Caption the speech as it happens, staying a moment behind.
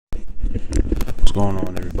What's going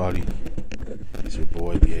on, everybody? It's your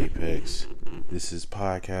boy, The Apex. This is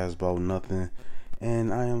Podcast About Nothing,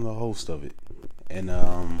 and I am the host of it. And,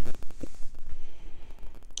 I'm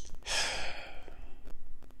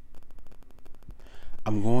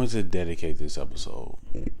going to dedicate this episode,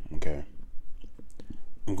 okay?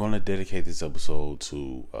 I'm going to dedicate this episode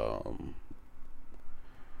to,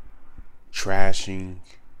 trashing,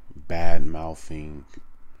 bad-mouthing,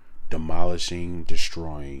 demolishing,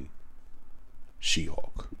 destroying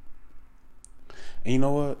She-Hulk. And you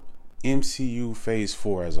know what? MCU Phase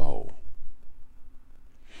 4 as a whole.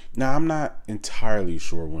 Now, I'm not entirely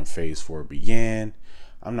sure when Phase 4 began.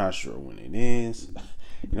 I'm not sure when it ends.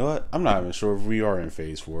 You know what? I'm not even sure if we are in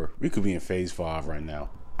Phase 4. We could be in Phase 5 right now.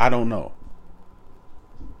 I don't know.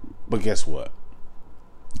 But guess what?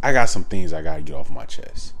 I got some things I got to get off my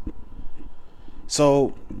chest.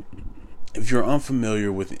 So, if you're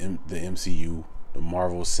unfamiliar with the MCU, the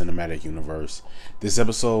Marvel Cinematic Universe, this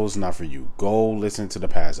episode is not for you. Go listen to the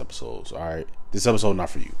past episodes, alright? This episode not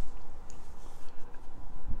for you.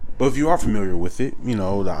 But if you are familiar with it, you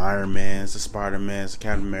know, the Iron Mans, the Spider-Mans, the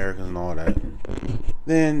Captain Americans and all that,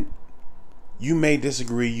 then you may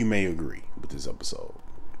disagree, you may agree with this episode.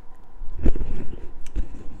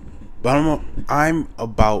 But I'm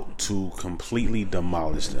about to completely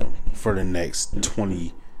demolish them for the next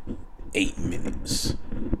 28 minutes.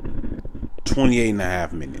 28 and a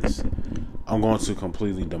half minutes. I'm going to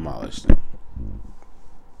completely demolish them.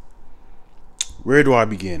 Where do I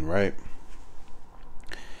begin, right?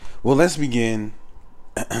 Well, let's begin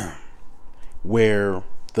where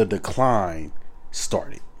the decline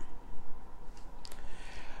started.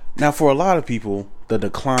 Now, for a lot of people, the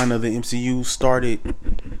decline of the MCU started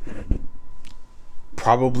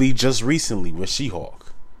probably just recently with She-Hulk.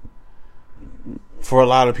 For a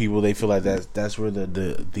lot of people, they feel like that's where the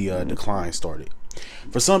decline started.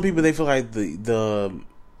 For some people, they feel like there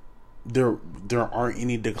aren't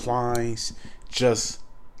any declines, just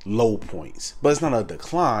low points. But it's not a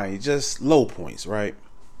decline, just low points, right?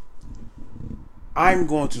 I'm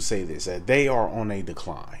going to say this, that they are on a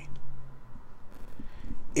decline.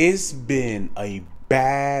 It's been a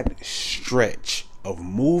bad stretch of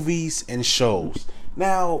movies and shows.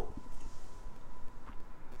 Now,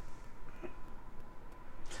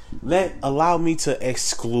 allow me to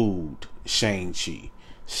exclude Shang-Chi.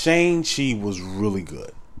 Shang-Chi was really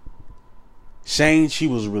good. Shang-Chi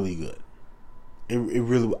was really good. It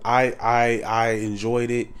really, I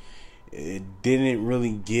enjoyed it. It didn't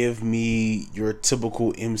really give me your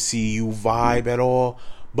typical MCU vibe at all,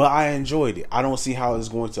 but I enjoyed it. I don't see how it's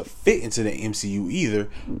going to fit into the MCU either,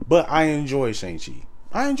 but I enjoyed Shang-Chi.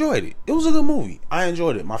 I enjoyed it. It was a good movie. I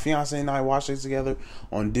enjoyed it. My fiance and I watched it together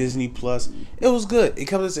on Disney Plus. It was good. It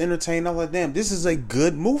kept us entertained. I was like, damn, this is a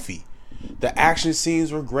good movie. The action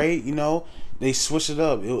scenes were great. You know, they switched it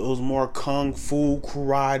up. It was more kung fu,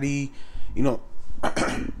 karate. You know,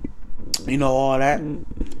 all that.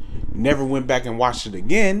 Never went back and watched it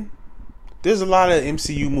again. There's a lot of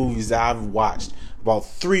MCU movies that I've watched about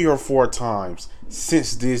 3 or 4 times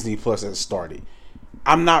since Disney Plus has started.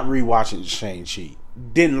 I'm not rewatching Shang-Chi.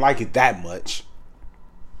 Didn't like it that much.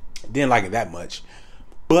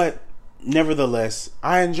 But nevertheless,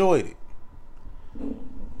 I enjoyed it.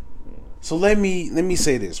 So let me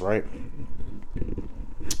say this, right?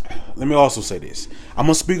 Let me also say this. I'm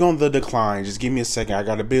gonna speak on the decline. Just give me a second. I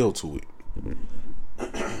gotta build to it.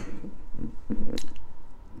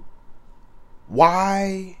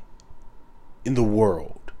 Why in the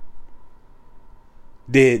world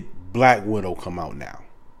did Black Widow come out now?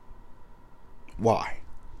 Why?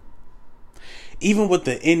 Even with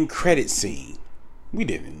the end credit scene, we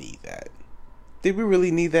didn't need that. Did we really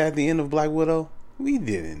need that at the end of Black Widow? We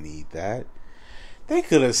didn't need that. They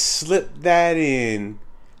could have slipped that in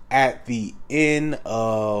at the end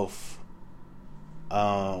of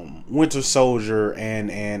Winter Soldier and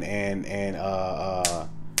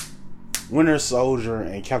Winter Soldier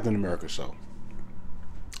and Captain America show.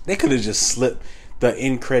 They could have just slipped the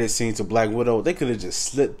end credit scene to Black Widow. They could have just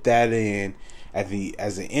slipped that in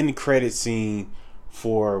as an end credit scene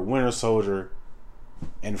for Winter Soldier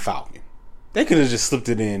and Falcon. They could have just slipped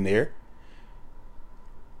it in there.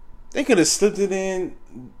 They could have slipped it in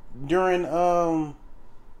during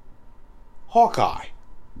Hawkeye.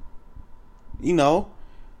 You know,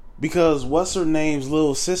 because what's her name's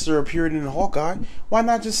little sister appeared in Hawkeye. Why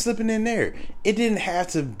not just slip it in there? It didn't have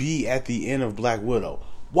to be at the end of Black Widow.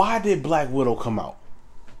 Why did Black Widow come out?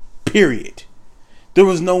 Period. There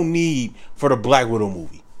was no need for the Black Widow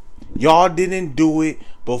movie. Y'all didn't do it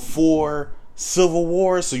before Civil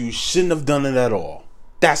War, so you shouldn't have done it at all.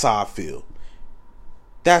 That's how I feel.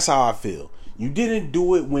 You didn't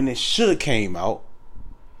do it when it should have came out.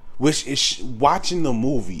 Which is watching the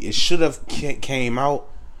movie, it should have came out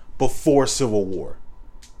before Civil War.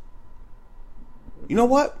 You know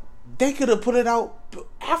what? They could have put it out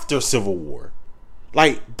after Civil War.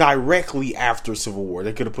 Like, directly after Civil War.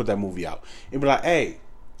 They could have put that movie out. And be like, hey,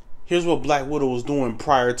 here's what Black Widow was doing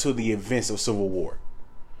prior to the events of Civil War.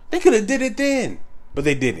 They could have did it then. But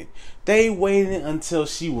they didn't. They waited until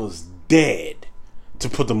she was dead to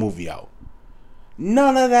put the movie out.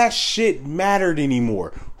 None of that shit mattered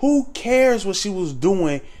anymore. Who cares what she was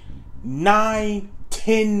doing 9,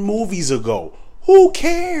 10 movies ago? Who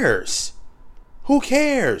cares? Who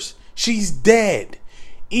cares? She's dead.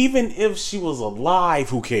 Even if she was alive,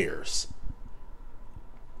 who cares?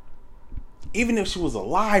 Even if she was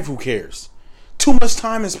alive, who cares? Too much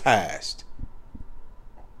time has passed.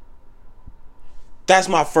 That's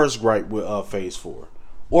my first gripe with Phase 4.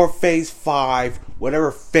 Or Phase 5,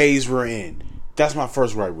 whatever phase we're in. That's my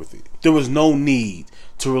first gripe with it. There was no need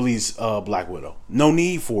to release Black Widow. No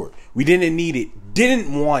need for it. We didn't need it.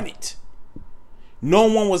 Didn't want it. No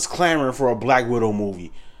one was clamoring for a Black Widow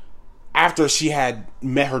movie after she had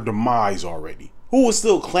met her demise already. Who was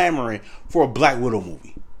still clamoring for a Black Widow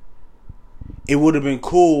movie? It would have been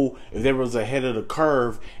cool if there was ahead of the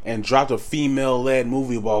curve and dropped a female-led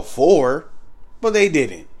movie about 4, but they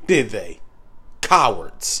didn't, did they?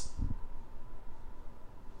 Cowards.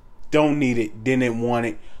 Don't need it, didn't want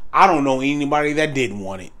it. I don't know anybody that didn't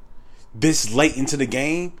want it. This late into the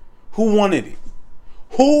game, who wanted it?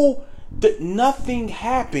 Nothing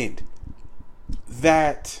happened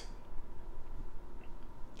that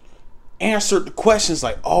answered the questions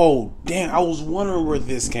like, oh, damn, I was wondering where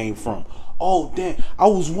this came from. Oh, damn, I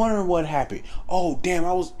was wondering what happened. Oh,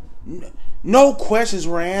 damn, no questions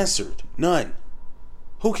were answered. None.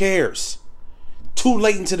 Who cares? Too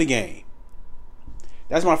late into the game.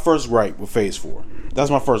 That's my first gripe with Phase 4.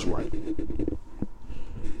 That's my first gripe.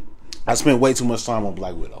 I spent way too much time on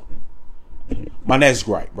Black Widow. My next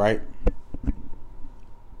gripe, right?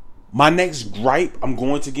 My next gripe, I'm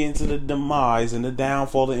going to get into the demise and the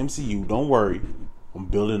downfall of the MCU. Don't worry. I'm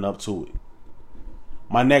building up to it.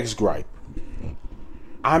 My next gripe.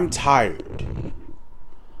 I'm tired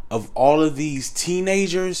of all of these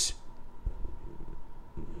teenagers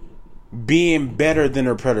being better than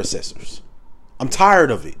their predecessors. I'm tired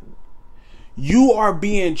of it. You are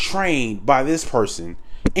being trained by this person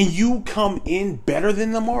and you come in better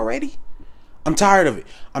than them already? I'm tired of it.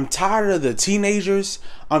 I'm tired of the teenagers.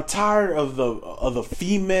 I'm tired of the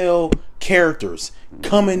female characters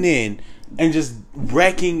coming in and just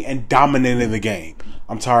wrecking and dominating the game.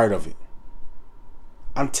 I'm tired of it.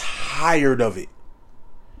 I'm tired of it.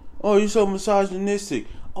 Oh, you're so misogynistic.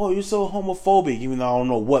 Oh, you're so homophobic, even though I don't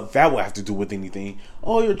know what that would have to do with anything.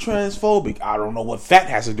 Oh, you're transphobic. I don't know what that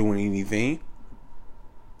has to do with anything.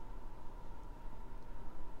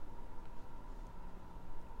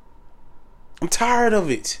 I'm tired of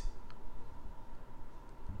it.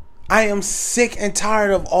 I am sick and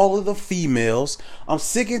tired of all of the females. I'm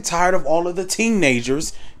sick and tired of all of the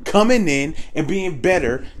teenagers coming in and being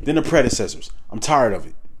better than the predecessors. I'm tired of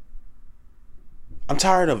it. I'm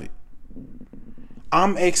tired of it.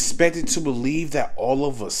 I'm expected to believe that all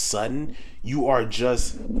of a sudden you are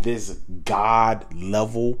just this God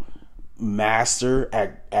level master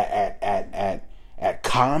at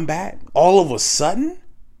combat. All of a sudden,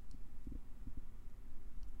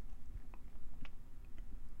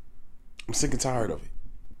 I'm sick and tired of it.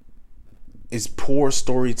 It's poor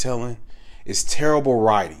storytelling. It's terrible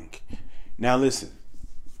writing. Now listen,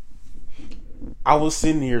 I was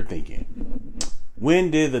sitting here thinking, when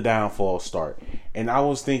did the downfall start? And I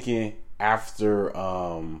was thinking after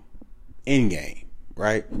Endgame,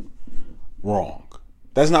 right? Wrong.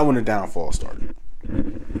 That's not when the downfall started.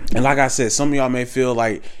 And like I said, some of y'all may feel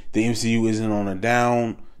like the MCU isn't on a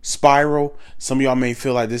down spiral. Some of y'all may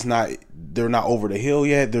feel like they're not over the hill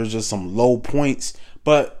yet. There's just some low points,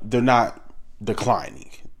 but they're not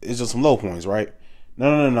declining. It's just some low points, right?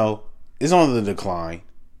 No. It's on the decline.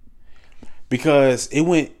 Because it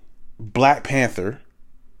went Black Panther.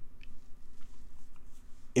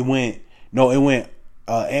 It went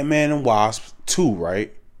Ant-Man and Wasp 2,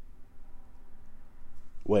 right?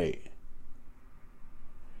 Wait.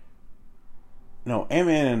 No,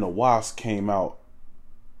 Ant-Man and the Wasp came out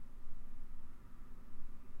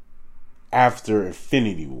after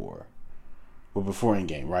Infinity War. But before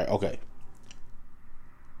Endgame, right? Okay.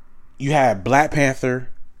 You had Black Panther,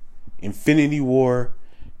 Infinity War,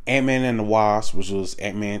 Ant-Man and the Wasp, which was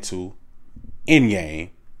Ant-Man 2,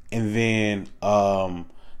 Endgame, and then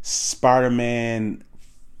Spider-Man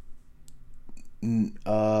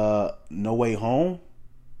No Way Home.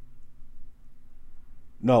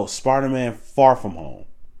 No, Spider-Man Far From Home.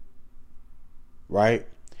 Right?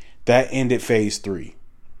 That ended phase 3.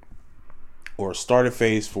 Or started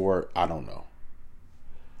phase 4. I don't know.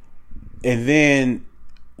 And then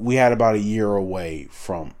we had about a year away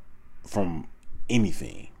from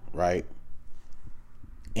anything, right?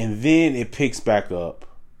 And then it picks back up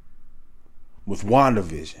with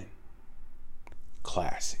WandaVision.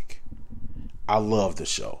 Classic. I love the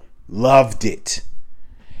show. Loved it.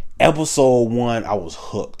 Episode 1, I was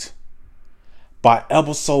hooked. By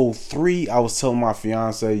episode 3, I was telling my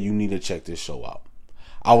fiance, you need to check this show out.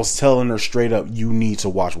 I was telling her straight up, you need to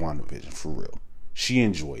watch WandaVision for real. She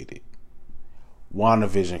enjoyed it.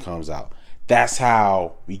 WandaVision comes out. That's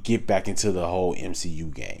how we get back into the whole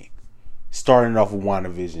MCU game. Starting off with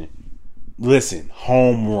WandaVision. Listen,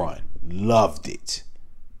 home run. Loved it.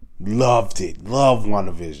 Loved it. Love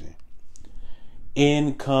WandaVision.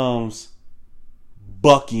 In comes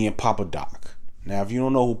Bucky and Papa Doc. Now, if you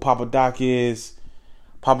don't know who Papa Doc is,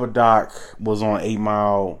 Papa Doc was on 8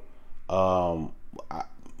 Mile.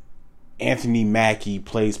 Anthony Mackie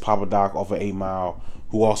plays Papa Doc off of 8 Mile,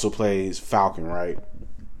 who also plays Falcon, right?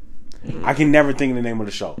 I can never think of the name of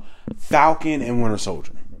the show. Falcon and Winter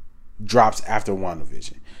Soldier drops after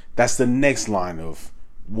WandaVision. That's the next line of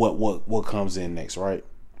what comes in next, right?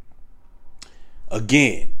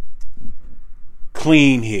 Again,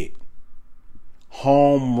 clean hit.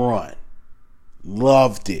 Home run.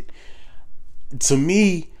 Loved it. To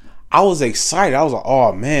me, I was excited. I was like,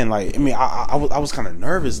 oh man, like, I mean, I was kind of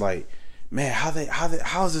nervous, like, man,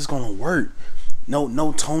 how is this gonna work?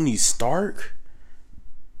 No Tony Stark.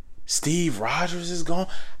 Steve Rogers is gone.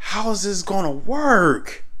 How is this gonna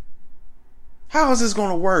work? How is this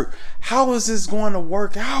gonna work? How is this going to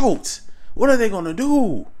work out? What are they gonna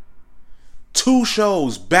do? 2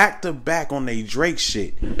 shows back to back on they Drake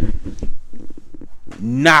shit.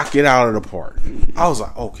 Knock it out of the park. I was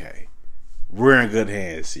like, okay, we're in good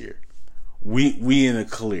hands here. We in the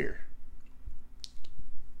clear.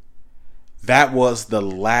 That was the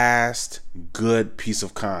last good piece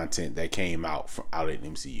of content that came out out of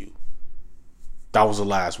MCU. That was the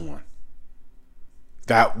last one.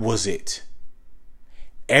 That was it.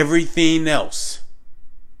 Everything else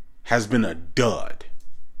has been a dud.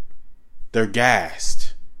 They're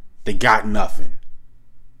gassed. They got nothing.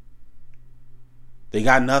 They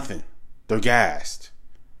got nothing. They're gassed.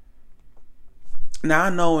 Now, I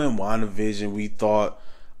know in WandaVision we thought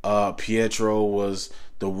Pietro was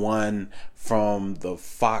the one from the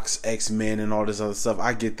Fox X-Men and all this other stuff.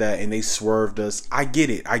 I get that, and they swerved us. I get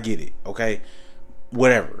it. Okay?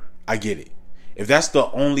 Whatever. I get it. If that's the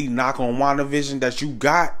only knock on WandaVision that you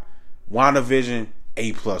got, WandaVision,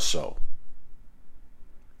 A+ show.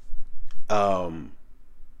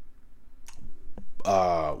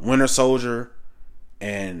 Winter Soldier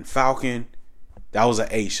and Falcon, that was an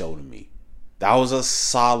A show to me. That was a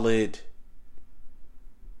solid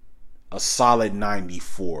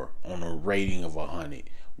 94 on a rating of 100.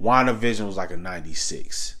 WandaVision was like a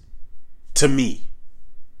 96 to me.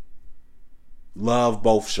 Love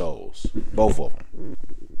both shows, both of them.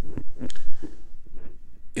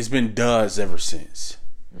 It's been duds ever since.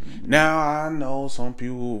 Now, I know some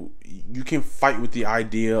people, you can fight with the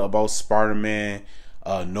idea about Spider-Man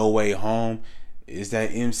No Way Home. Is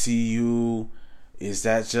that MCU? Is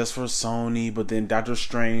that just for Sony? But then Doctor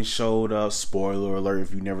Strange showed up. Spoiler alert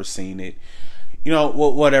if you've never seen it. You know,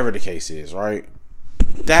 whatever the case is, right?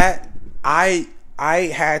 That, I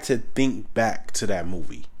had to think back to that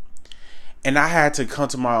movie. And I had to come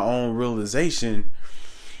to my own realization.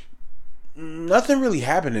 Nothing really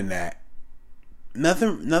happened in that.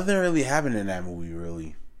 Nothing really happened in that movie,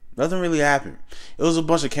 really. Nothing really happened. It was a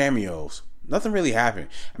bunch of cameos. Nothing really happened.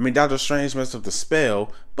 I mean, Doctor Strange messed up the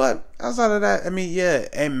spell, but outside of that, I mean, yeah,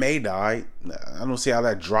 Aunt May died. I don't see how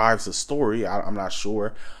that drives the story. I'm not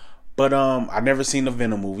sure. But I've never seen the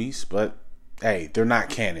Venom movies, but hey, they're not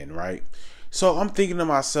canon, right? So I'm thinking to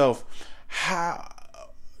myself, how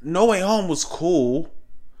No Way Home was cool.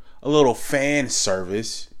 A little fan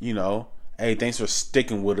service, you know. Hey, thanks for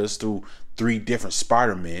sticking with us through 3 different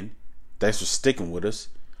Spider-Men. Thanks for sticking with us.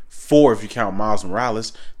 4 if you count Miles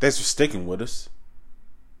Morales. Thanks for sticking with us.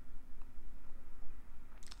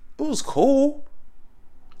 It was cool.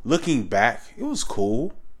 Looking back, it was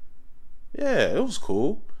cool. Yeah, it was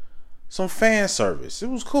cool. Some fan service. It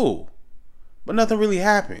was cool. But nothing really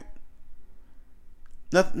happened.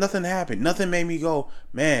 Nothing happened. Nothing made me go,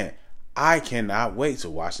 man, I cannot wait to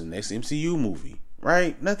watch the next MCU movie.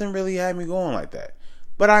 Right? Nothing really had me going like that.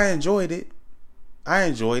 But I enjoyed it.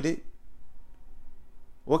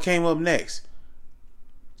 What came up next?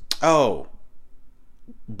 Oh,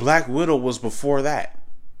 Black Widow was before that.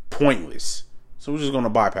 Pointless. So we're just gonna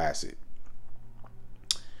bypass it.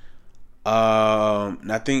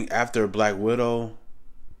 I think after Black Widow,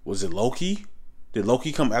 was it Loki? Did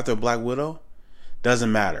Loki come after Black Widow?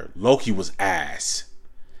 Doesn't matter. Loki was ass.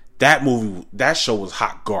 That show was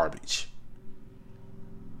hot garbage.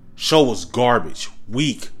 Show was garbage,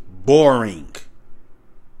 weak, boring.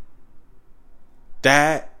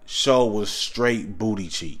 That show was straight booty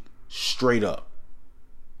cheek. Straight up.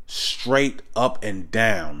 Straight up and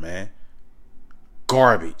down, man.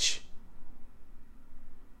 Garbage.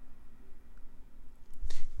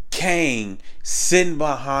 Kang sitting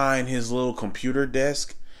behind his little computer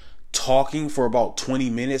desk talking for about 20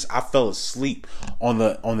 minutes. I fell asleep on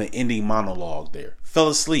the ending monologue there. Fell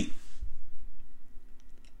asleep.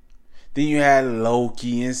 Then you had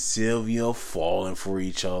Loki and Sylvia falling for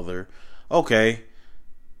each other. Okay.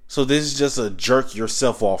 So this is just a jerk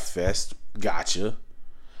yourself off fest. Gotcha.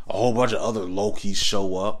 A whole bunch of other Lokis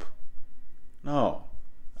show up. No.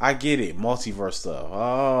 I get it. Multiverse stuff.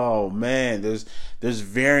 Oh man, there's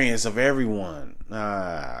variants of everyone.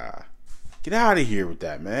 Get out of here with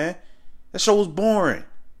that, man. That show was boring.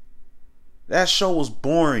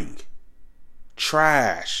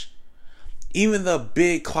 Trash. Even the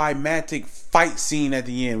big climactic fight scene at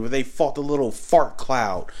the end where they fought the little fart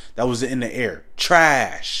cloud that was in the air.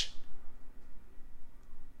 Trash.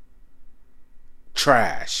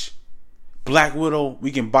 Black Widow,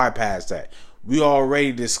 we can bypass that. We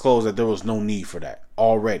already disclosed that there was no need for that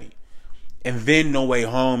already. And then No Way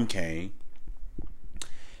Home came.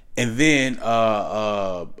 And then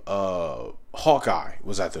Hawkeye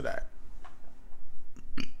was after that.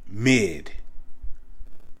 Mid.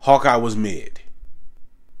 Hawkeye was mid.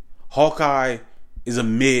 Hawkeye is a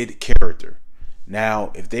mid character.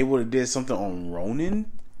 Now, if they would have did something on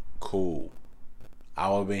Ronin, cool. I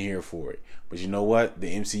would have been here for it. But you know what?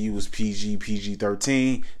 The MCU was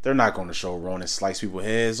PG-13. They're not going to show Ronin slice people's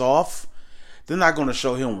heads off. They're not going to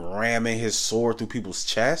show him ramming his sword through people's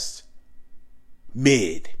chest.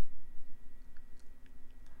 Mid.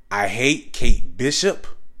 I hate Kate Bishop.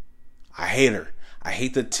 I hate her. I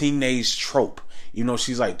hate the teenage trope. You know,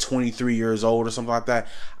 she's like 23 years old or something like that.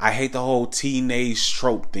 I hate the whole teenage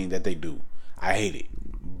trope thing that they do. I hate it.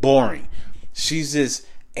 Boring. She's this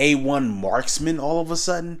A1 marksman all of a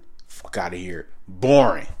sudden. Fuck out of here.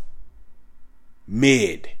 Boring.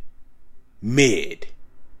 Mid.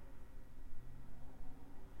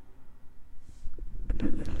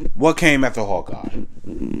 What came after Hawkeye?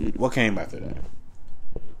 What came after that?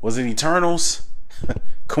 Was it Eternals?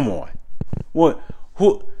 Come on. What?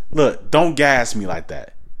 Who? Look, don't gas me like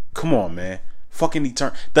that. Come on, man. Fucking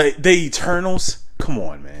the Eternals? Come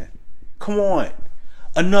on, man. Come on.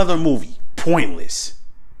 Another movie. Pointless.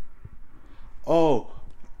 Oh,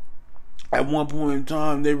 at one point in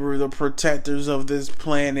time, they were the protectors of this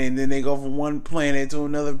planet, and then they go from one planet to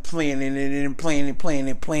another planet, and then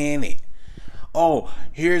planet. Oh,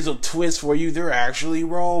 here's a twist for you. They're actually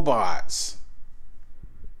robots.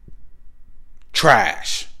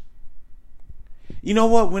 Trash. You know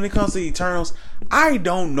what? When it comes to Eternals, I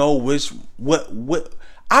don't know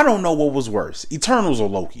I don't know what was worse, Eternals or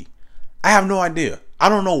Loki. I have no idea. I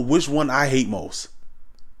don't know which one I hate most.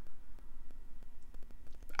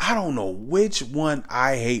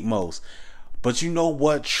 But you know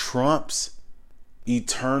what trumps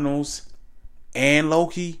Eternals and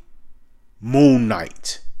Loki? Moon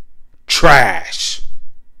Knight. Trash.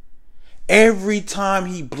 Every time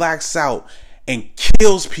he blacks out and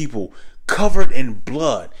kills people covered in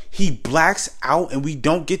blood, he blacks out and we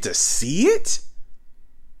don't get to see it?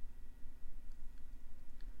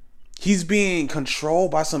 He's being controlled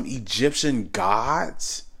by some Egyptian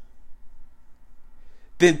gods?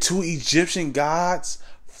 Then two Egyptian gods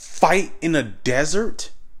fight in a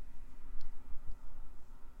desert?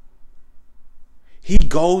 He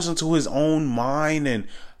goes into his own mind and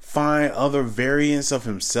find other variants of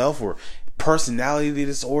himself or personality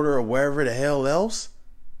disorder or wherever the hell else?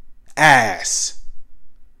 Ass.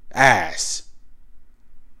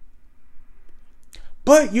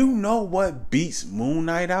 But you know what beats Moon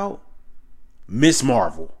Knight out? Miss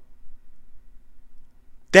Marvel.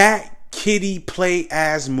 That kitty play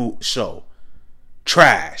ass show.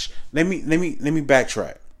 Trash. Let me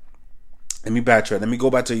backtrack. Let me go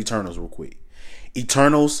back to Eternals real quick.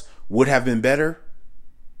 Eternals would have been better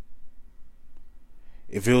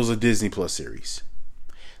if it was a Disney Plus series.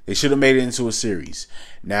 They should have made it into a series.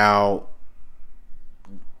 Now,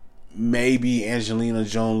 maybe Angelina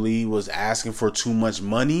Jolie was asking for too much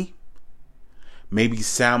money. Maybe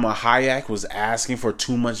Salma Hayek was asking for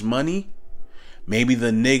too much money. Maybe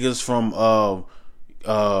the niggas from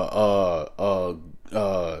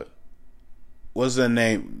what's their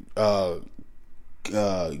name?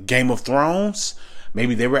 Game of Thrones.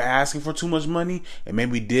 Maybe they were asking for too much money, and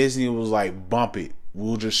maybe Disney was like, bump it,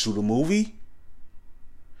 we'll just shoot a movie.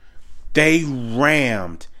 They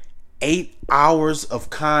rammed 8 hours of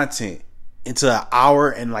content into an hour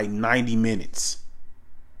and like 90 minutes.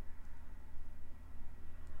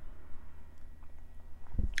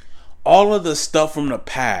 All of the stuff from the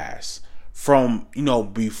past, from, you know,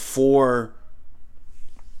 before,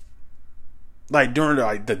 like during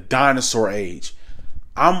the dinosaur age,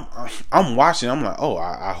 I'm watching. I'm like, oh,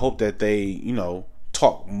 I hope that they, you know,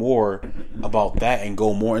 talk more about that and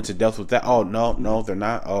go more into depth with that. Oh no, they're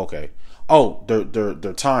not. Oh, okay. Oh,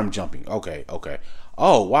 they're time jumping. Okay.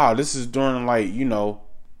 Oh wow, this is during like, you know,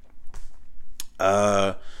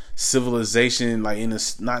 civilization, like in a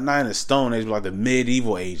not in the Stone Age, but like the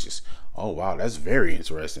medieval ages. Oh wow, that's very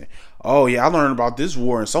interesting. Oh yeah, I learned about this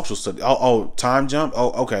war in social studies. Oh, time jump.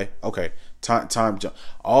 Oh, okay. Time jump.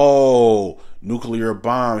 Oh, nuclear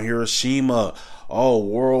bomb, Hiroshima. Oh,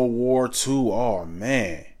 World War II. Oh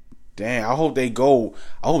man, damn. I hope they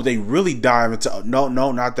really dive into. No,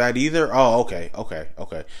 not that either. Oh, okay.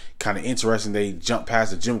 Kind of interesting. They jump past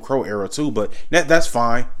the Jim Crow era too, but that's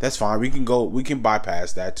fine. That's fine. We can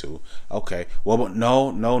bypass that too. Okay. Well, but no,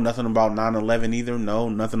 nothing about 9/11 either. No,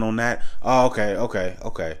 nothing on that. Oh, okay.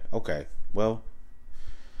 Well,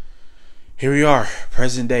 here we are,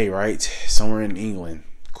 present day, right? Somewhere in England.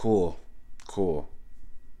 Cool.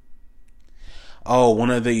 Oh, one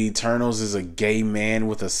of the Eternals is a gay man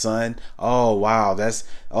with a son. Oh wow, that's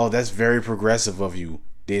very progressive of you,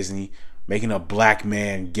 Disney, making a black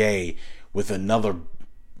man gay with another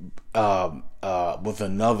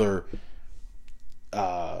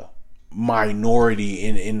minority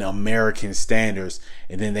in American standards,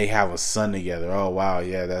 and then they have a son together. Oh wow,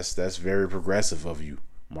 yeah, that's very progressive of you,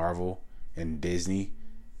 Marvel and Disney.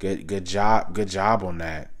 Good job on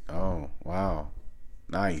that. Oh wow,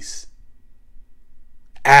 nice.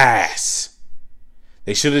 Ass.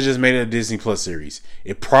 They should have just made it a Disney Plus series.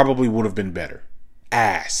 It probably would have been better.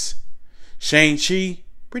 Ass. Shang-Chi,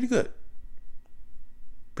 pretty good.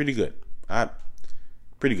 Pretty good. I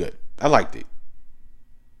liked it.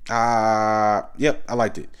 Yep, I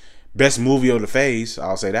liked it. Best movie of the phase,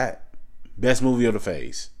 I'll say that. Best movie of the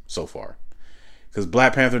phase so far. Because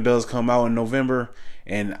Black Panther does come out in November,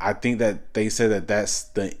 and I think that they said that that's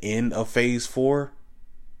the end of phase 4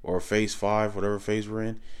 or phase 5, whatever phase we're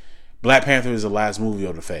in. Black Panther is the last movie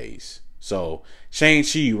of the phase. So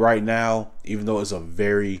Shang-Chi right now, even though it's a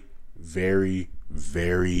very, very,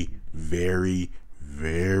 very, very,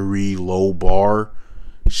 very low bar,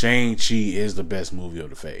 Shang-Chi is the best movie of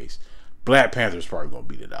the phase. Black Panther is probably going to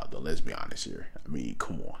beat it out, though. Let's be honest here. I mean,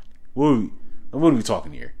 come on. What are we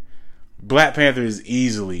talking here? Black Panther is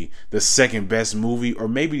easily the second best movie, or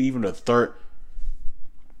maybe even the third.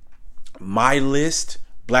 My list,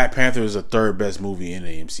 Black Panther is the third best movie in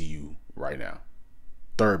the MCU right now.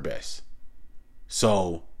 Third best.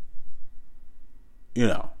 So, you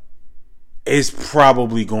know, it's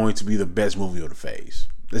probably going to be the best movie of the phase.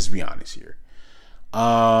 Let's be honest here.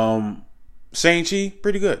 Shang-Chi,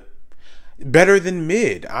 pretty good. Better than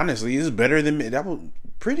mid, honestly. It's better than mid. That was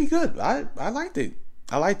pretty good. I liked it.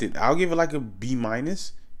 I'll give it like a B-.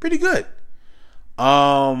 Pretty good.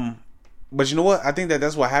 But you know what? I think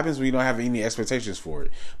that's what happens when you don't have any expectations for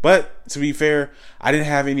it. But to be fair, I didn't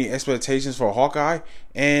have any expectations for Hawkeye,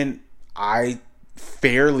 and I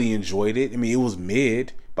fairly enjoyed it. I mean, it was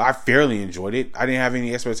mid, but I fairly enjoyed it. I didn't have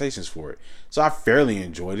any expectations for it, so I fairly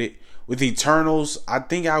enjoyed it. With Eternals, I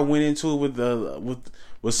think I went into it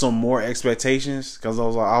with some more expectations, because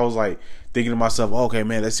I was like thinking to myself, okay,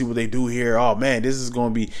 man, let's see what they do here. Oh man, this is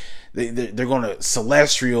going to be they're going to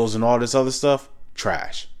Celestials and all this other stuff.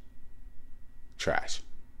 Trash.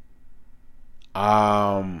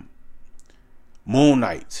 Moon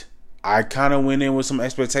Knight, I kind of went in with some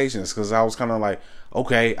expectations, because I was kind of like,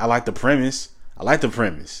 okay, I like the premise.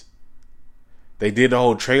 They did the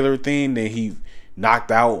whole trailer thing that he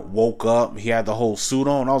knocked out, woke up, he had the whole suit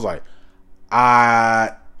on. I was like,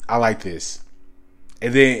 I like this.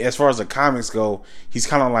 And then as far as the comics go, he's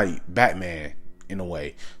kind of like Batman in a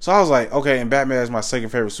way. So I was like, okay, and Batman is my second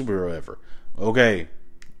favorite superhero ever. Okay,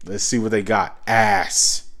 let's see what they got.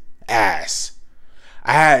 Ass.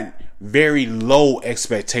 I had very low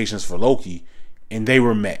expectations for Loki, and they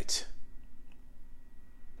were met.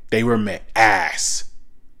 Ass.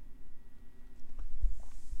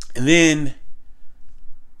 And then,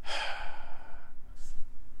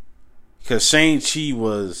 because Shang-Chi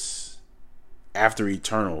was after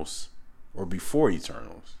Eternals, or before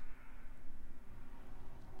Eternals.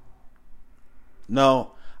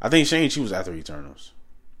 No, I think Shang-Chi was after Eternals.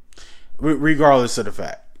 Regardless of the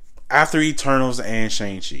fact, after Eternals and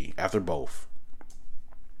Shang-Chi, after both,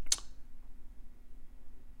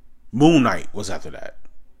 Moon Knight was after that.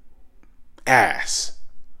 Ass.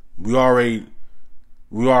 We already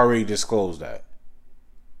disclosed that.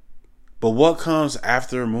 But what comes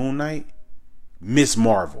after Moon Knight? Miss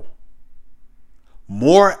Marvel.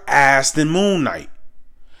 More ass than Moon Knight.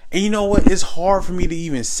 And you know what? It's hard for me to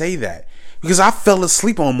even say that, because I fell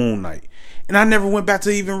asleep on Moon Knight and I never went back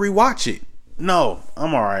to even rewatch it. No,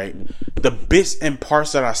 I'm alright. The bits and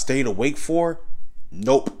parts that I stayed awake for,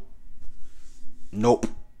 nope.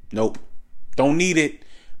 Don't need it.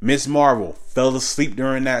 Miss Marvel, fell asleep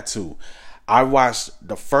during that too. I watched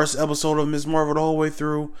the first episode of Miss Marvel the whole way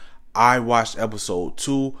through. I watched episode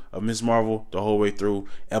 2 of Miss Marvel the whole way through.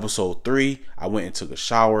 Episode 3, I went and took a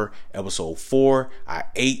shower. Episode 4, I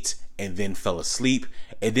ate and then fell asleep.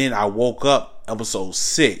 And then I woke up episode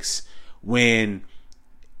 6 when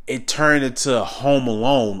it turned into Home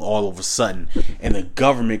Alone all of a sudden, and the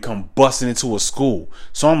government come busting into a school.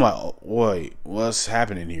 So I'm like, oh, wait, what's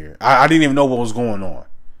happening here? I didn't even know what was going on.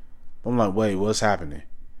 I'm like, wait, what's happening?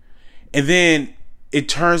 And then it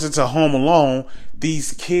turns into Home Alone.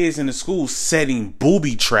 These kids in the school setting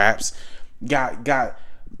booby traps. Got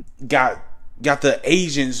the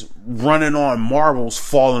agents running on marbles,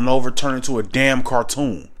 falling over, turning into a damn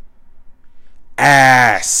cartoon.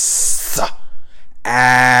 Ass.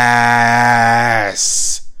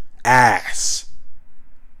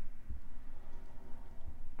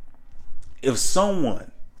 If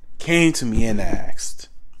someone came to me and asked,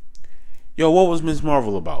 yo, what was Miss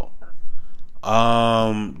Marvel about?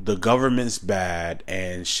 The government's bad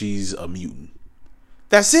and she's a mutant.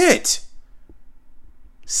 That's it.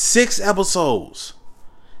 6 episodes.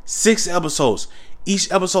 Each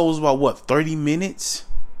episode was about what, 30 minutes?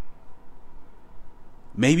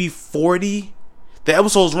 Maybe 40? The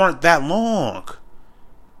episodes weren't that long.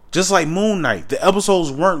 Just like Moon Knight, the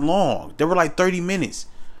episodes weren't long. They were like 30 minutes.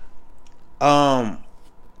 Got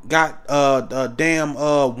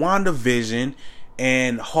WandaVision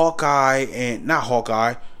and Hawkeye, and not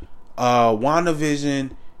Hawkeye,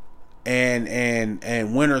 WandaVision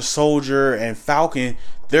and Winter Soldier and Falcon.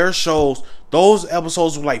 Their shows, those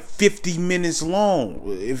episodes were like 50 minutes long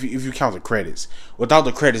if you count the credits. Without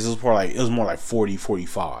the credits, it was more like 40,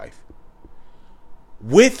 45.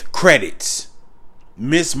 With credits,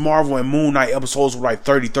 Miss Marvel and Moon Knight episodes were like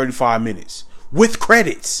 30, 35 minutes. With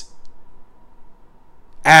credits.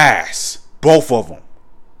 Ass. Both of them.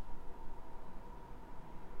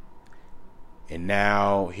 And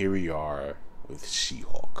now, here we are with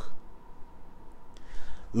She-Hulk.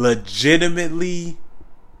 Legitimately,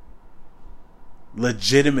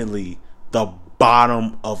 the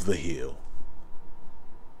bottom of the hill.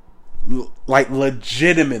 Like,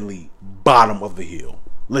 legitimately, bottom of the hill.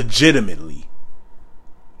 Legitimately.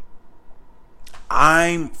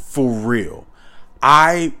 I'm for real.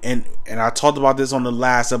 And I talked about this on the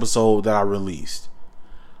last episode that I released.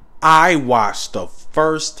 I watched the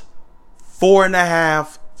first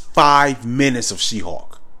 4.5 minutes of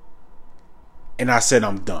She-Hulk. And I said,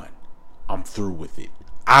 I'm done. I'm through with it.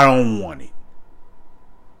 I don't want it.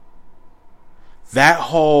 That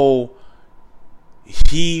whole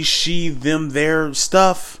he, she, them, their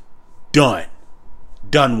stuff, done.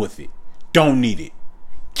 Done with it. Don't need it.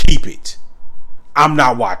 Keep it. I'm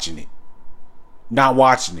not watching it. Not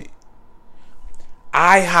watching it.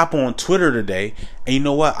 I hop on Twitter today, and you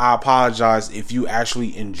know what? I apologize if you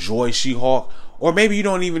actually enjoy She-Hulk, or maybe you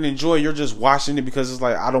don't even enjoy it. You're just watching it because it's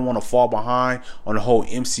like, I don't want to fall behind on the whole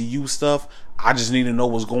MCU stuff. I just need to know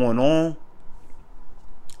what's going on.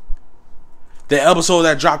 The episode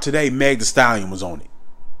that dropped today, Meg Thee Stallion was on it.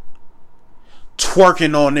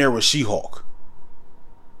 Twerking on there with She-Hulk.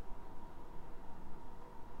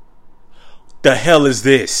 The hell is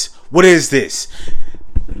this? What is this?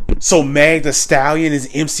 So Meg Thee Stallion is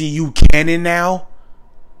MCU canon now?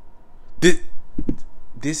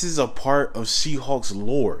 This is a part of She-Hulk's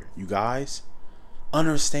lore, you guys.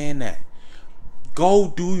 Understand that.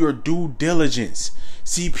 Go do your due diligence.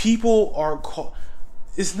 See, people are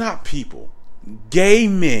it's not people. Gay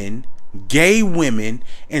men, gay women,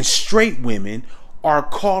 and straight women are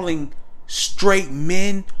calling straight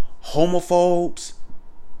men homophobes,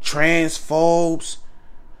 transphobes,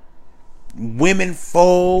 women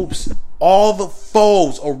phobes, all the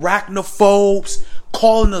phobes, arachnophobes,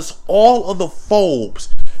 calling us all of the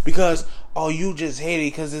phobes because, oh, you just hate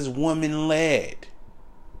it because it's woman led.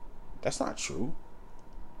 That's not true.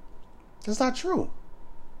 That's not true.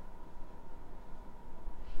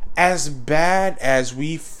 As bad as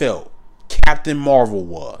we felt Captain Marvel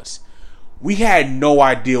was, we had no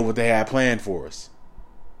idea what they had planned for us.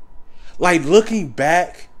 Like, looking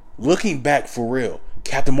back, looking back for real,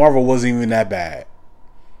 Captain Marvel wasn't even that bad.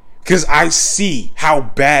 Because I see how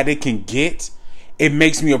bad it can get. It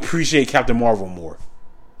makes me appreciate Captain Marvel more.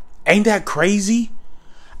 Ain't that crazy?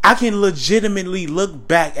 I can legitimately look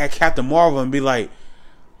back at Captain Marvel and be like,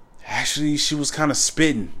 actually, she was kind of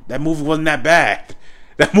spitting. That movie wasn't that bad.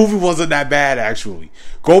 That movie wasn't that bad, actually.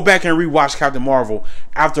 Go back and rewatch Captain Marvel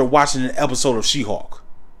after watching an episode of She-Hulk.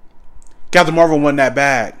 Captain Marvel wasn't that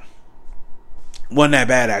bad. Wasn't that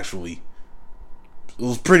bad, actually. It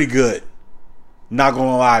was pretty good. Not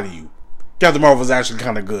gonna lie to you. Captain Marvel was actually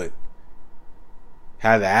kind of good.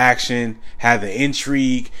 Had the action, had the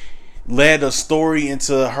intrigue, led a story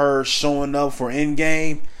into her showing up for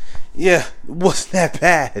Endgame. Yeah, it wasn't that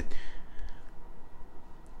bad.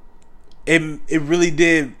 It really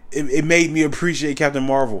did. It made me appreciate Captain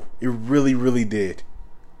Marvel. It really, really did.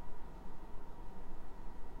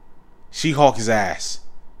 She-Hulk is ass.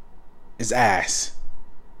 Is ass.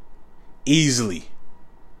 Easily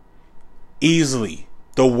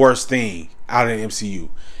the worst thing out of the MCU.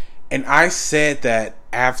 And I said that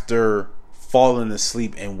after falling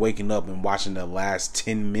asleep and waking up and watching the last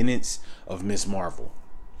 10 minutes of Ms. Marvel.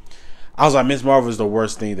 I was like, Ms. Marvel is the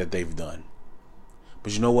worst thing that they've done.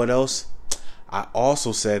 But you know what else? I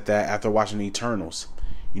also said that after watching Eternals.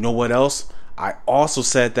 You know what else? I also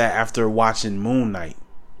said that after watching Moon Knight.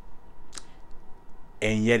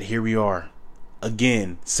 And yet here we are.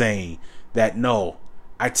 Again, saying that no,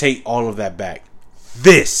 I take all of that back.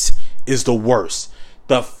 This is the worst.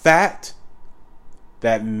 The fact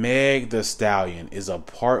that Meg Thee Stallion is a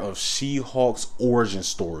part of She-Hulk's origin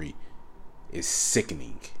story is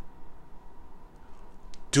sickening.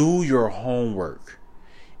 Do your homework.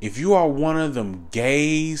 If you are one of them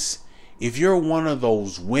gays, if you're one of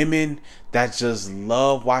those women that just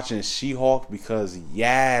love watching She-Hulk because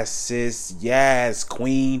yes, sis, yes,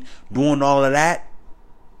 queen, doing all of that.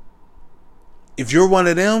 If you're one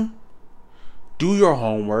of them, do your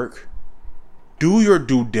homework. Do your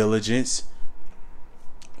due diligence.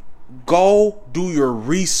 Go do your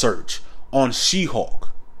research on She-Hulk.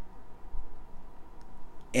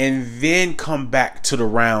 And then come back to the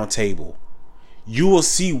round table. You will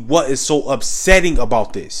see what is so upsetting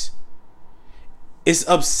about this. It's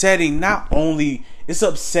upsetting not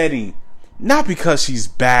because she's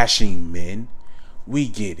bashing men. We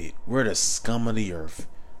get it. We're the scum of the earth.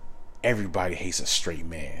 Everybody hates a straight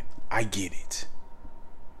man. I get it.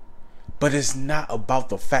 But it's not about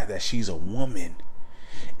the fact that she's a woman.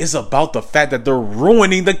 It's about the fact that they're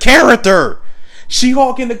ruining the character.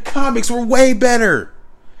 She-Hulk in the comics were way better.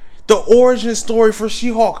 The origin story for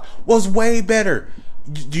She-Hulk was way better.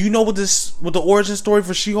 Do you know what the origin story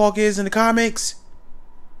for She-Hulk is in the comics?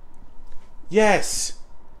 Yes.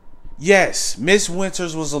 Yes, Miss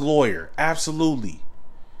Winters was a lawyer. Absolutely.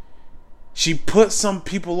 She put some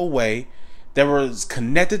people away that was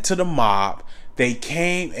connected to the mob. They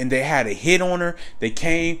came and they had a hit on her. They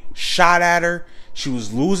came, shot at her. She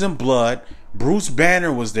was losing blood. Bruce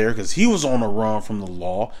Banner was there because he was on the run from the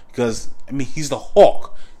law. Because, I mean, he's the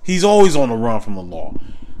Hulk. He's always on the run from the law.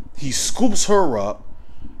 He scoops her up,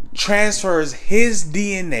 transfers his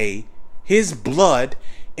DNA, his blood,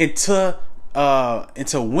 into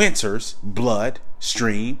Winter's blood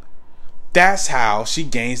stream. That's how she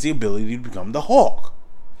gains the ability to become the Hulk.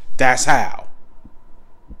 That's how.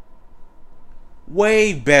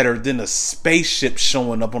 Way better than a spaceship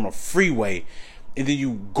showing up on a freeway and then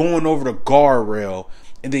you going over the guardrail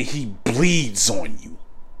and then he bleeds on you.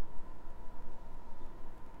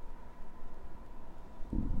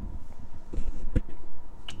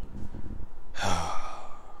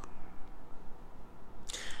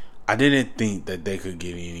 I didn't think that they could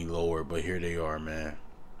get any lower, but here they are, man.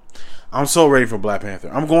 I'm so ready for Black Panther.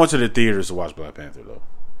 I'm going to the theaters to watch Black Panther, though.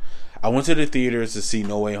 I went to the theaters to see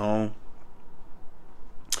No Way Home.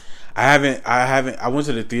 I went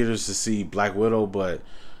to the theaters to see Black Widow, but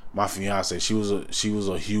my fiance, she was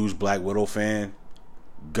a huge Black Widow fan.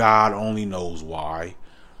 God only knows why.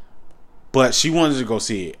 But she wanted to go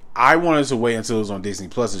see it. I wanted to wait until it was on Disney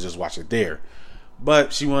Plus and just watch it there.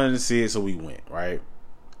 But she wanted to see it, so we went, right?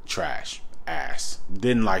 Trash. Ass.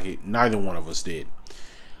 Didn't like it. Neither one of us did.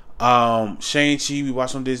 Shang-Chi we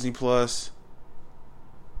watched on Disney Plus.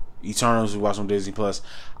 Eternals we watched on Disney Plus.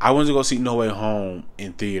 I went to go see No Way Home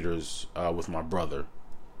in theaters with my brother.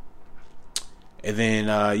 And then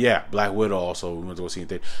Black Widow also we went to go see in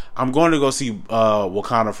theaters. I'm going to go see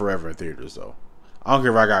Wakanda Forever in theaters though. I don't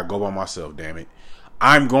care if I gotta go by myself, damn it.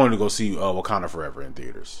 I'm going to go see Wakanda Forever in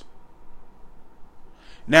theaters.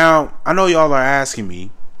 Now, I know y'all are asking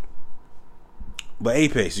me, but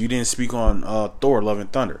Apex, you didn't speak on Thor Love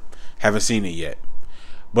and Thunder. Haven't seen it yet.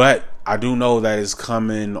 But I do know that it's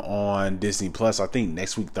coming on Disney Plus. I think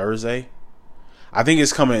next week Thursday. I think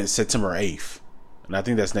it's coming September 8th, and I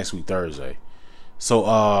think that's next week Thursday. So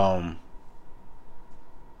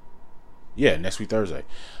yeah, next week Thursday.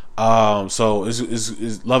 So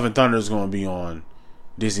it's Love and Thunder is going to be on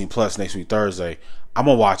Disney Plus next week Thursday. I'm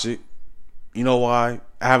gonna watch it. You know why?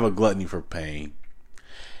 I have a gluttony for pain.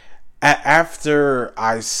 After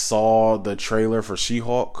I saw the trailer for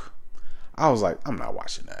She-Hulk, I was like, I'm not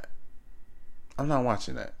watching that. I'm not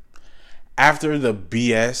watching that. After the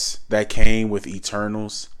BS that came with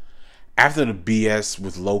Eternals, after the BS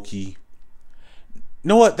with Loki, you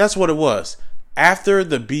know what? That's what it was. After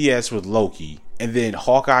the BS with Loki and then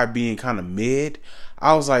Hawkeye being kind of mid,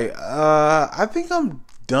 I was like, I think I'm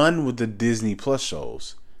done with the Disney Plus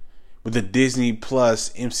shows. With the Disney Plus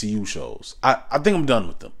MCU shows. I think I'm done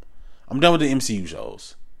with them. I'm done with the MCU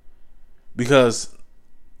shows. Because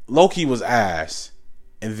Loki was ass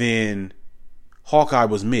and then Hawkeye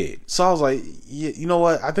was mid. So I was like, yeah, you know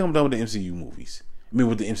what? I think I'm done with the MCU movies. I mean,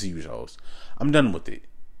 with the MCU shows. I'm done with it.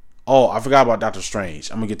 Oh, I forgot about Doctor Strange.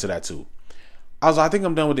 I'm going to get to that too. I was like, I think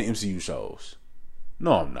I'm done with the MCU shows.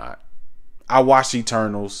 No, I'm not. I watched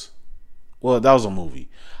Eternals. Well, that was a movie.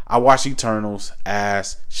 I watched Eternals.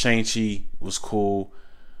 Ass. Shang-Chi was cool.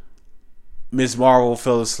 Ms. Marvel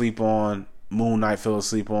fell asleep on. Moon Knight fell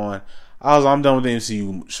asleep on. I'm done with the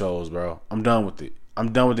MCU shows, bro. I'm done with it.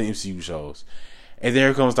 I'm done with the MCU shows. And then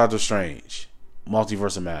here comes Doctor Strange.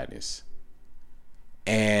 Multiverse of Madness.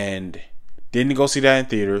 And didn't go see that in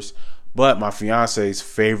theaters. But my fiance's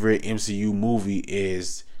favorite MCU movie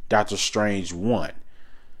is Doctor Strange 1.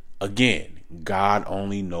 Again, God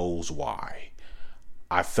only knows why.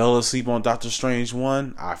 I fell asleep on Doctor Strange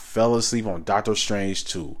 1. I fell asleep on Doctor Strange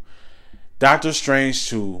 2. Doctor Strange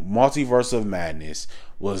 2, Multiverse of Madness,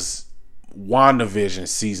 was WandaVision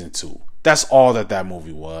Season 2. That's all that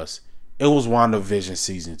movie was. It was WandaVision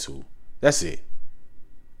Season 2. That's it.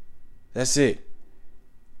 That's it.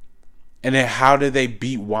 And then how did they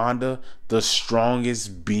beat Wanda, the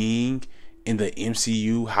strongest being in the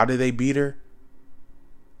MCU? How did they beat her?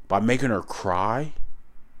 By making her cry?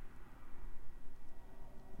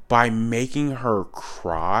 By making her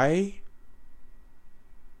cry?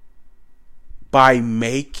 By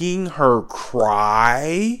making her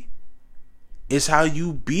cry is how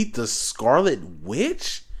you beat the Scarlet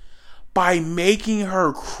Witch? By making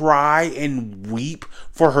her cry and weep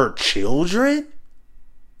for her children?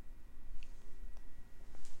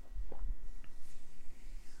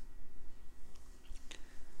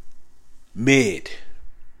 Mid.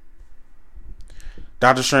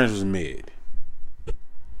 Doctor Strange was mid.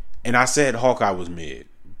 And I said Hawkeye was mid.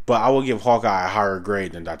 But I will give Hawkeye a higher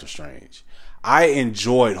grade than Doctor Strange. I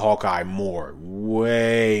enjoyed Hawkeye more.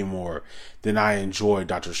 Way more than I enjoyed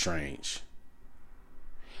Doctor Strange.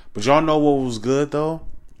 But y'all know what was good though?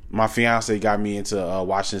 My fiance got me into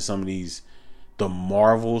watching some of the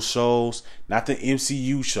Marvel shows. Not the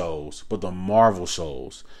MCU shows, but the Marvel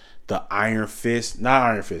shows. The Iron Fist. Not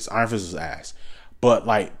Iron Fist. Iron Fist was ass. But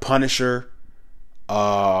like Punisher,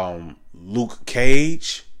 Luke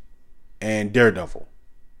Cage, and Daredevil.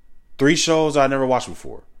 3 shows I never watched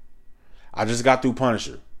before. I just got through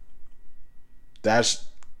Punisher.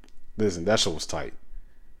 Listen, that show was tight.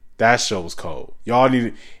 That show was cold. Y'all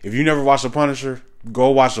need to, if you never watched The Punisher,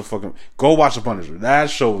 go watch The Punisher. That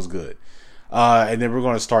show was good. And then we're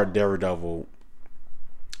going to start Daredevil.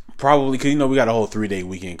 Probably, because, we got a whole 3-day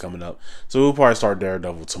weekend coming up. So we'll probably start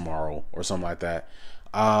Daredevil tomorrow or something like that.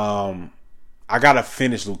 I got to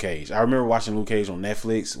finish Luke Cage. I remember watching Luke Cage on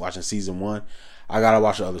Netflix, watching season 1. I got to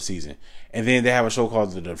watch the other season. And then they have a show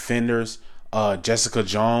called The Defenders. Jessica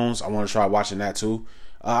Jones. I want to try watching that too.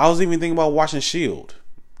 I was even thinking about watching S.H.I.E.L.D.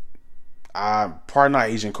 Probably not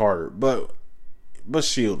Agent Carter, but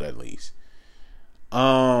S.H.I.E.L.D. at least.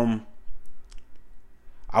 I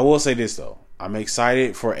will say this though. I'm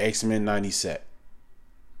excited for X-Men 97.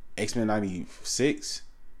 X-Men 96?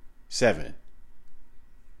 7.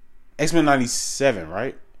 X-Men 97,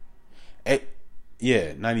 right?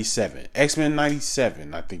 Yeah, 97. X-Men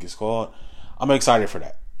 97, I think it's called. I'm excited for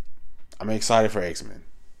that. I'm excited for X-Men.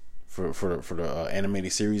 For the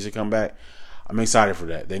animated series to come back. I'm excited for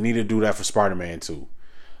that. They need to do that for Spider-Man too.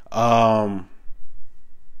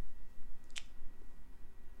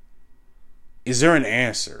 Is there an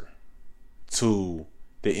answer to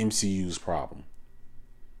the MCU's problem?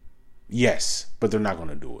 Yes, but they're not going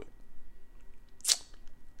to do it.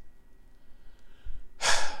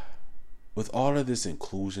 With all of this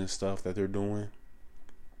inclusion stuff that they're doing,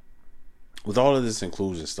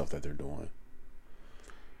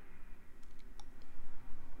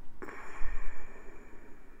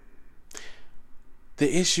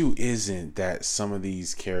 The issue isn't that some of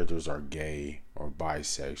these characters are gay or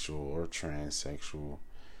bisexual or transsexual.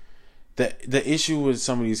 The issue with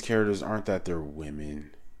some of these characters aren't that they're women.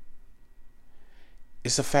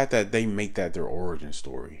 It's the fact that they make that their origin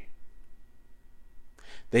story.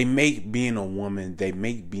 They make being a woman, they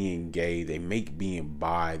make being gay, they make being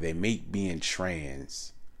bi, they make being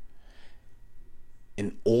trans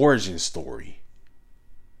an origin story.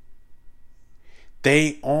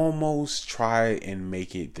 They almost try and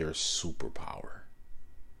make it their superpower.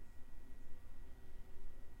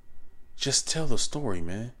 Just tell the story,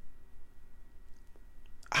 man.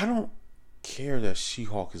 I don't care that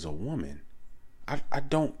She-Hulk is a woman. I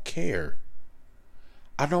don't care.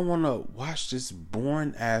 I don't want to watch this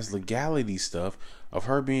boring ass legality stuff of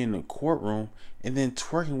her being in the courtroom and then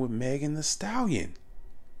twerking with Megan Thee Stallion.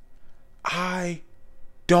 I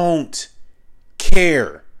don't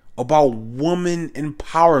care about woman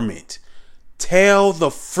empowerment. Tell the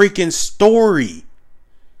freaking story.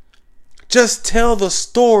 Just tell the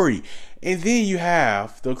story. And then you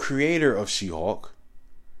have the creator of She-Hulk.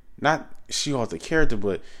 Not She-Hulk the character,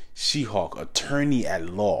 but She-Hulk, attorney at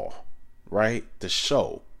law. Right? The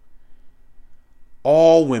show.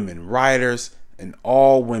 All women writers and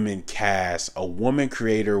all women cast. A woman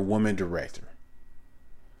creator, woman director.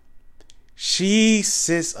 She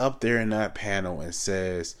sits up there in that panel and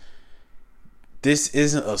says, this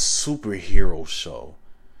isn't a superhero show.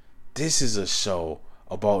 This is a show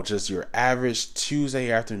about just your average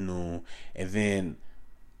Tuesday afternoon, and then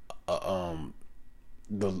she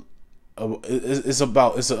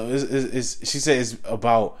said it's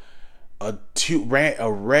about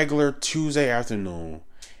a regular Tuesday afternoon,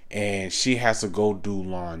 and she has to go do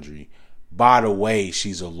laundry. By the way,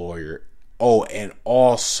 she's a lawyer. Oh, and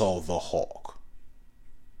also the Hulk.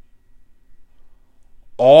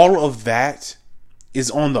 All of that is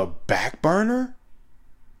on the back burner?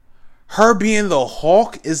 Her being the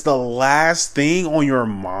Hulk is the last thing on your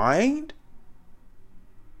mind?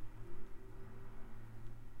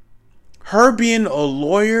 Her being a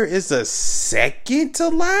lawyer is the second to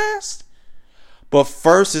last? But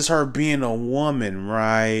first is her being a woman,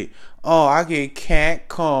 right? Oh, I get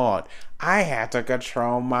catcalled. I have to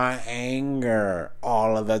control my anger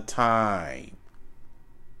all of the time.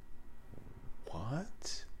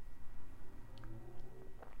 What?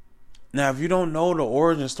 Now, if you don't know the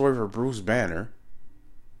origin story for Bruce Banner,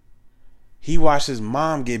 he watched his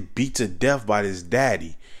mom get beat to death by his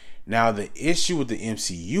daddy. Now, the issue with the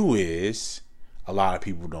MCU is a lot of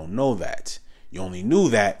people don't know that. You only knew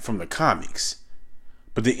that from the comics.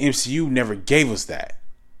 But the MCU never gave us that.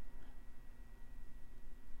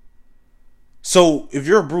 So, if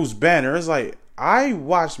you're a Bruce Banner, it's like, I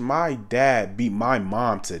watched my dad beat my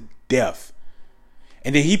mom to death.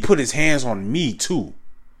 And then he put his hands on me, too.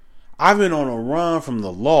 I've been on a run from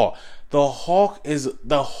the law. The Hulk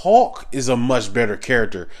is a much better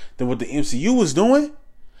character than what the MCU was doing.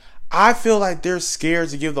 I feel like they're scared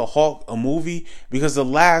to give the Hulk a movie because the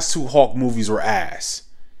last two Hulk movies were ass.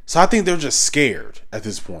 So I think they're just scared at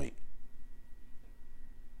this point.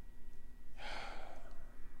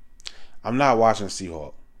 I'm not watching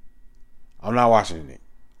She-Hulk. I'm not watching it.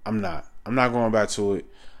 I'm not going back to it.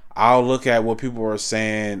 I'll look at what people are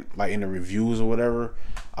saying, like in the reviews or whatever.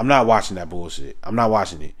 I'm not watching that bullshit. I'm not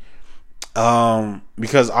watching it.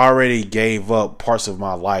 Because I already gave up parts of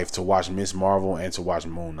my life to watch Ms. Marvel and to watch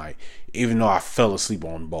Moon Knight, even though I fell asleep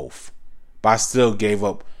on both. But I still gave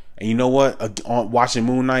up. And you know what? Watching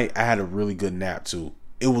Moon Knight, I had a really good nap too.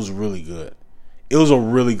 It was really good. It was a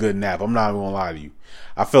really good nap. I'm not even gonna lie to you.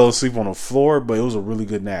 I fell asleep on the floor, but it was a really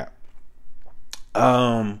good nap.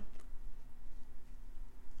 I'm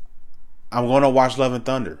gonna watch Love and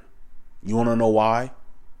Thunder. You wanna know why?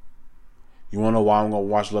 You wanna know why I'm gonna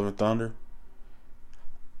watch Love and Thunder?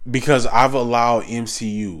 Because I've allowed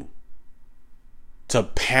MCU to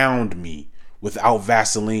pound me without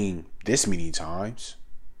Vaseline this many times.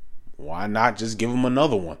 Why not just give them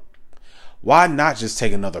another one? Why not just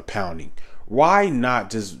take another pounding? Why not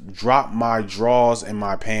just drop my drawers and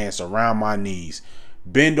my pants around my knees,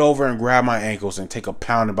 bend over and grab my ankles and take a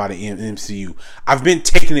pounding by the MCU? I've been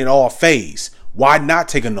taking it all phase. Why not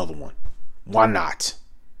take another one? Why not?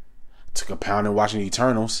 Took a pounding watching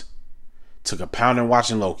Eternals. Took a pounding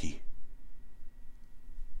watching Loki.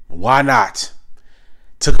 Why not?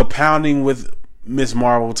 Took a pounding with Ms.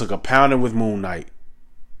 Marvel. Took a pounding with Moon Knight.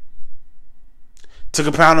 Took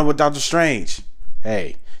a pounding with Doctor Strange.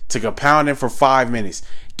 Hey, took a pounding for 5 minutes.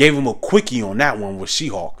 Gave him a quickie on that one with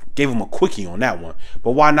She-Hulk. Gave him a quickie on that one.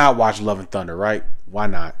 But why not watch Love and Thunder, right? Why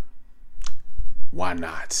not? Why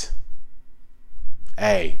not?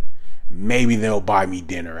 Hey, maybe they'll buy me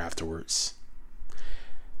dinner afterwards.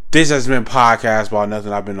 This has been Podcast About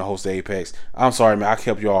Nothing. I've been the host of Apex. I'm sorry, man. I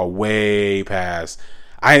kept y'all way past.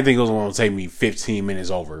 I didn't think it was going to take me 15 minutes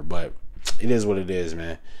over, but it is what it is,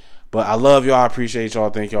 man. But I love y'all. I appreciate y'all.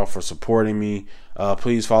 Thank y'all for supporting me.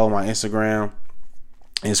 Please follow my Instagram.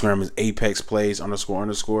 Instagram is ApexPlays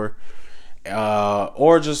 __.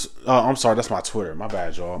 Or just I'm sorry, that's my Twitter. My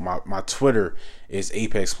bad, y'all. My Twitter is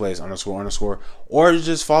ApexPlays __. Or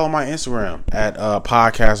just follow my Instagram at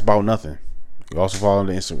Podcast About Nothing. You also follow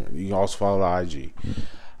the Instagram. You can also follow the IG.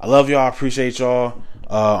 I love y'all. I appreciate y'all.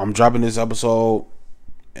 I'm dropping this episode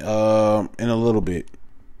in a little bit.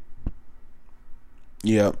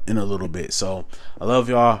 Yeah, in a little bit. So I love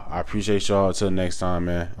y'all. I appreciate y'all. Until next time,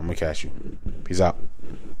 man. I'm gonna catch you. Peace out.